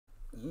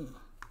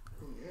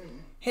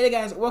Hey there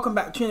guys, welcome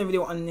back to another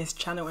video on this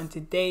channel, and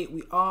today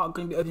we are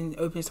going to be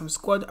opening some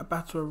squad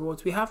battle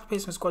rewards. We have to play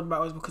some squad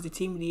battles because the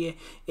team of the year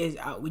is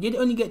out. We did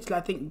only get to,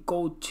 I think,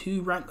 gold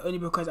 2 rank, only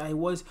because I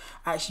was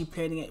actually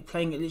playing it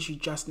literally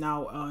just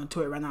now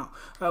until it ran out.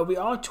 We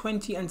are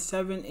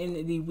 20-7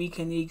 in the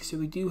weekend league, so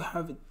we do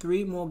have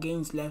 3 more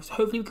games left.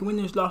 Hopefully we can win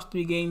those last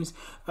 3 games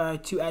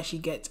to actually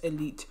get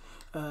elite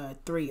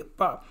 3.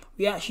 But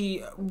we're just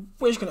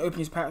going to open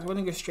these packs. We're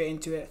going to go straight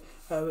into it.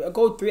 A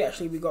gold 3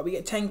 actually we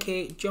get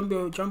 10k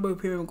jumbo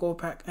premium gold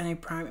pack and a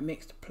prime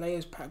mixed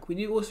players pack. We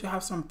do also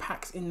have some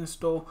packs in the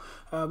store.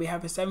 We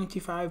have a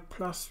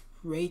 75+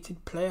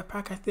 rated player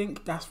pack, I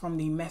think that's from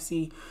the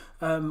Messi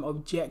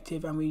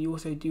objective, and we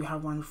also do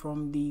have one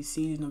from the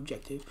season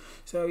objective.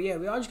 So yeah,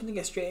 we are just going to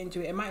get straight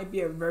into it. It might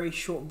be a very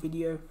short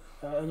video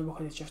only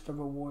because it's just the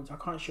rewards. I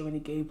can't show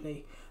any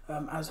gameplay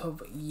as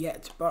of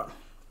yet, but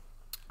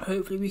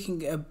hopefully we can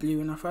get a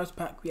blue. In our first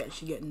pack we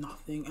actually get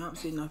nothing,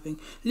 absolutely nothing.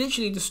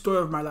 Literally the story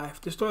of my life,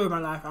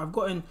 I've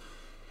gotten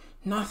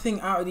nothing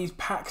out of these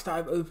packs that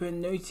I've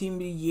opened. No team of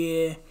the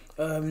year.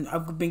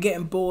 I've been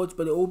getting boards,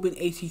 but they've all been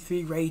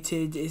 83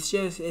 rated. It's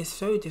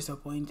so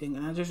disappointing,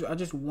 and I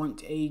just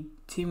want a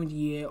team of the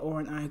year or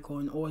an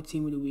icon or a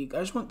team of the week. I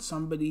just want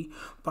somebody,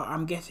 but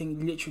I'm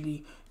getting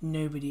literally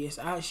nobody. It's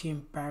actually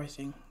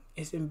embarrassing.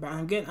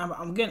 I'm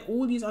getting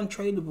all these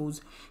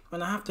untradables,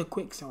 and I have to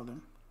quick sell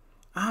them.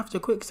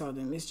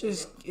 It's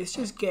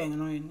just getting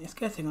annoying. It's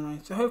getting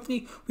annoying. So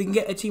hopefully we can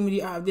get a team of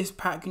the out of this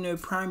pack, you know,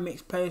 prime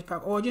mixed players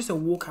pack, or just a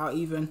walkout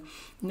even.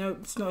 No,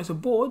 it's not. It's a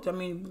board. I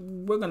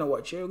mean, we're gonna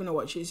watch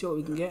it. See what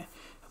we can get.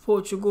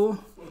 Portugal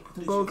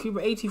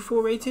goalkeeper,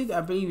 84 rated.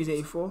 I believe he's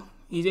 84.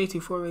 He's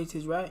 84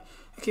 rated, right?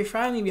 Okay,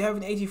 finally we have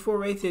an 84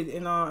 rated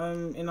in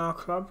our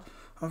club.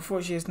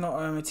 Unfortunately, it's not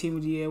a team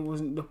of the year. It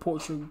wasn't the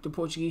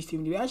Portuguese team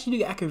of the year. We actually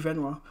do get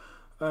Akinvenwa.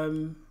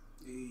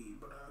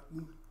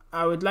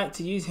 I would like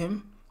to use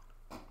him.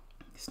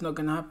 It's not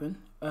gonna happen.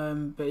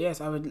 But yes,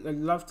 I'd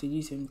love to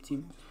use him,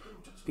 to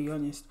be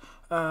honest.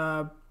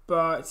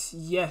 But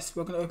yes,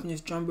 we're gonna open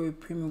this jumbo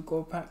premium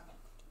gold pack.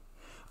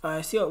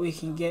 See what we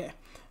can get.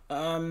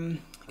 Can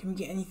we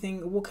get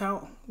anything?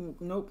 Walkout?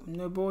 Nope,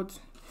 no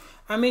boards.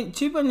 I mean,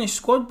 to be honest,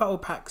 squad battle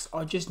packs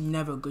are just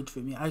never good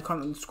for me.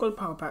 Squad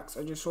battle packs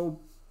are just so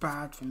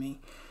bad for me.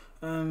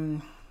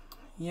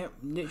 Yep,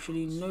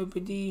 literally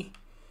nobody.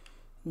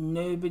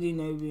 No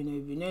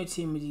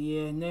team of the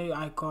year, no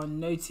icon,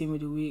 no team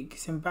of the week.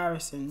 It's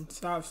embarrassing.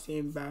 It's absolutely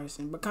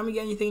embarrassing. But can we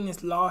get anything in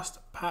this last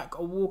pack?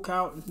 A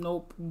walkout?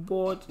 Nope.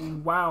 Board?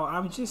 Wow,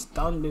 I'm just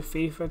done with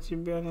FIFA, to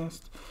be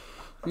honest.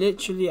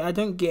 Literally, I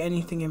don't get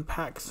anything in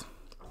packs.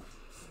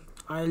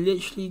 I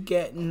literally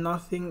get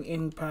nothing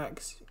in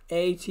packs.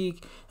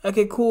 80.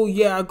 Okay, cool.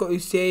 Yeah, I got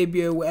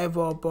Eusebio,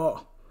 whatever,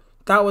 but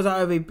that was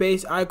out of a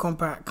base icon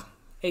pack.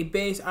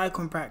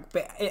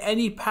 But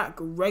any pack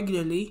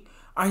regularly,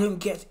 I don't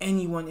get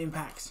anyone in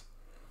packs.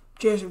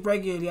 Just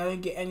regularly, I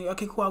don't get any.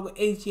 Okay, cool. I've got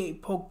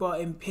 88 Pogba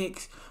in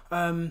picks.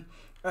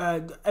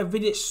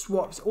 Vidic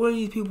swaps. All of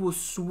these people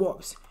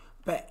swaps.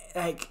 But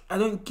like, I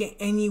don't get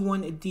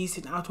anyone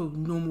decent out of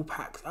normal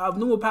packs. Out of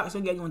normal packs, I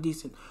don't get anyone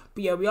decent.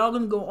 But yeah, we are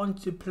going to go on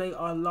to play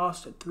our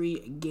last 3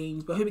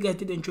 games. But I hope you guys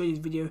did enjoy this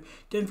video.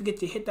 Don't forget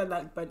to hit that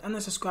like button and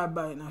the subscribe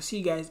button. I'll see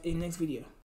you guys in the next video.